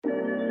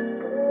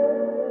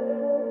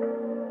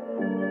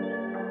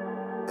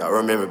Y'all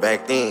remember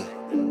back then?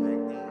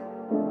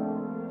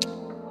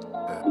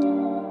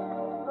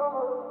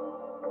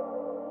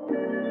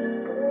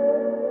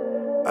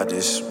 I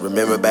just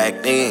remember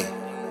back then.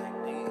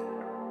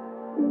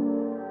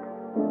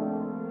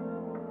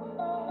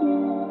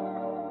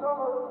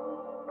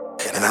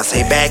 And I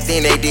say back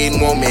then they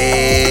didn't want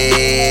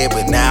me,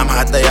 but now I'm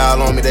hot, they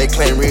all on me. They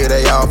claim real,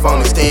 they all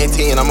phony. Stand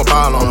 10, I'm a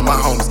ball on them, my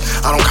homies.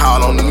 I don't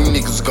call on them, you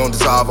niggas was gon'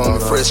 dissolve on me.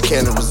 Fresh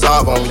can to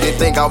resolve on me. Didn't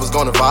think I was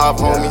gonna evolve,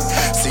 homie.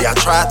 See, I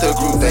tried to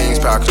group things,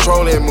 power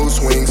control and move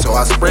swings. So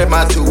I spread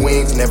my 2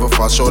 wings, never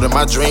fall short of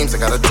my dreams. I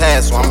got a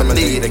task, so I'ma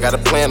lead. I got a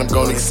plan, I'm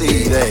gonna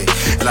exceed, hey.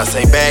 And I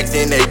say back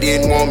then they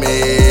didn't want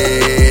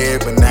me,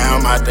 but now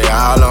I'm out there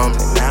all on me.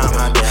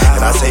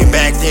 And I say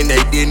back then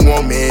they didn't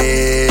want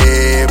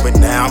me, but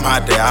now I'm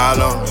out there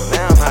all on me.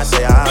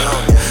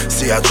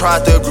 See, I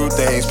tried to group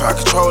things, power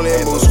control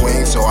and move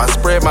swings. So I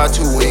spread my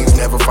 2 wings,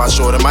 never fall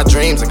short of my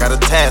dreams. I got a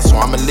task, so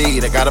I'ma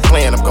lead. I got a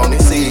plan, I'm gonna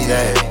exceed,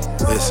 hey.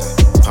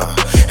 Listen,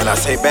 and I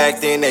say back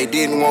then they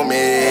didn't want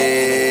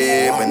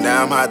me, but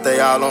now I'm out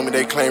there all on me.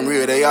 They claim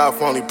real, they all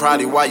phony.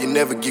 Probably why you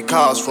never get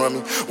calls from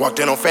me. Walked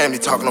in on family,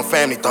 talking on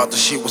family, thought the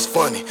shit was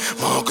funny.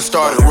 My uncle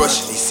started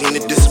rushing, he seen the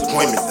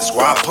disappointment. That's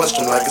why I punched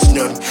him like it's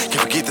nothing.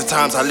 Can't forget the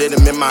times I let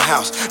him in my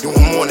house. Then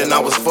one morning I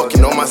was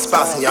fucking on my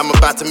spouse, and I'm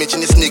about to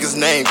mention this nigga's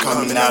name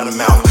coming out of the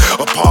mouth.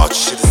 Appalled, you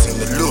should've seen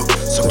the look.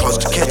 So close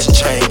to catching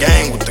chain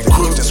gang with the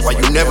crew. That's why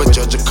you never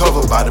judge a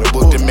cover by the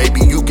book. Then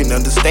maybe you can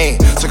understand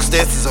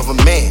circumstances of a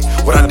man.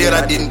 What I did,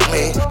 I didn't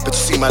plan. But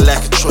you see my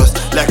lack of trust,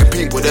 lack of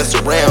people that's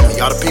around me.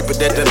 All the people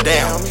that done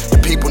down,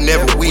 the people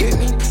never with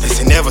me. They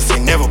say never,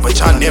 but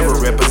y'all never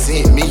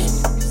represent me.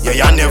 Yeah,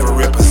 y'all never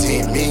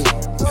represent me.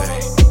 Hey,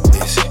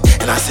 listen.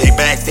 And I say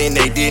back then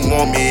they didn't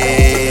want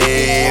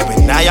me, but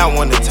now y'all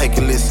wanna take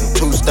a listen.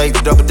 2 states,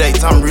 double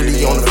dates, I'm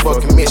really on the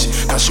fucking mission.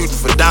 Not shooting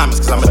for diamonds,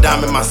 cause I'm a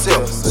diamond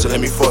myself, so let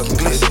me fucking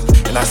glisten.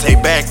 And I say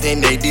back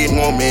then they didn't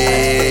want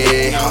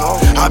me.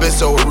 I've been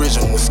so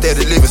original, instead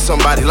of living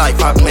somebody's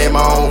life, I plan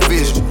my own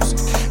visuals.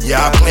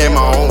 Yeah, I plan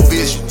my own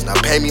visuals. Now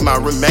pay me my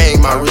remain,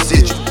 my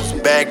residuals.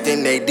 Back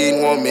then they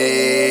didn't want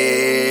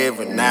me,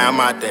 but now I'm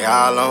out there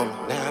all on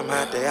me.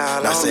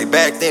 I say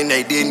back then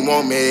they didn't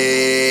want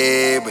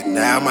me, but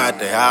now I'm out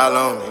there all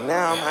on me. And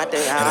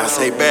I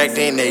say back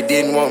then they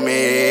didn't want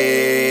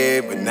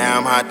me, but now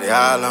I'm out there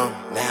all on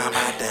me.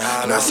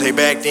 And I say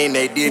back then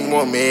they didn't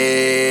want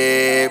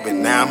me, but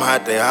now I'm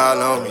out there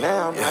all on me.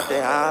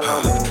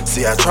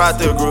 See, I tried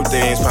to group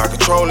things, power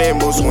control and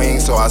move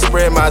swings. So I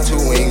spread my 2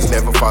 wings,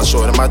 never fall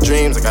short of my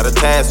dreams. I got a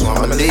task, so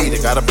I'ma lead. I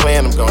got a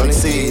plan, I'm gonna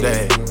exceed,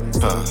 hey.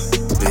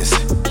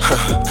 Listen.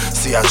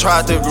 See, I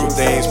tried to group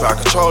things, power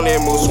control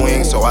and move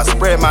swings. So I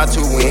spread my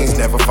 2 wings,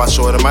 never fall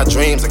short of my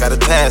dreams. I got a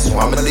task, so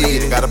I'ma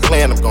lead. I got a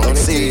plan, I'm gonna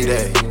exceed,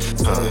 hey.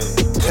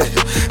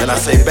 And I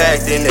say back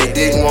then they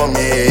didn't want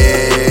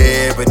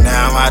me, but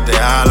now I'm out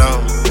there all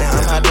on me.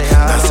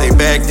 And I say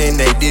back then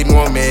they didn't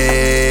want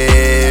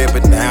me,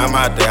 but now I'm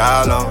out there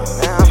all on me.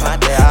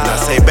 And I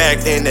say back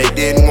then they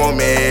didn't want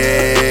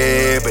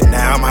me, but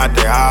now I'm out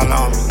there all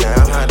on me.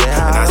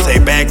 And I say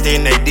back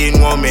then they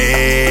didn't want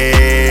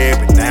me,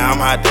 but now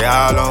I'm out there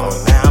all on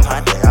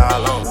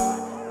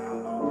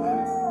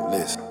me.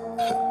 Listen.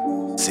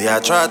 See, I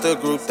tried to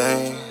group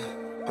things,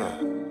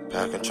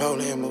 power control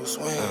and move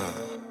swing.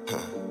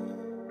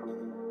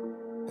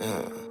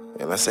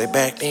 And I say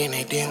back then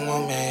they didn't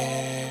want me.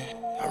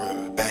 I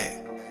remember back.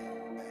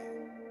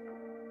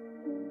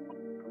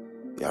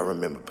 Y'all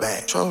remember back.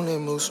 Control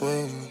and move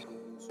swing.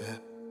 Yeah.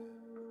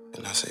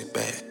 And I say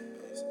back.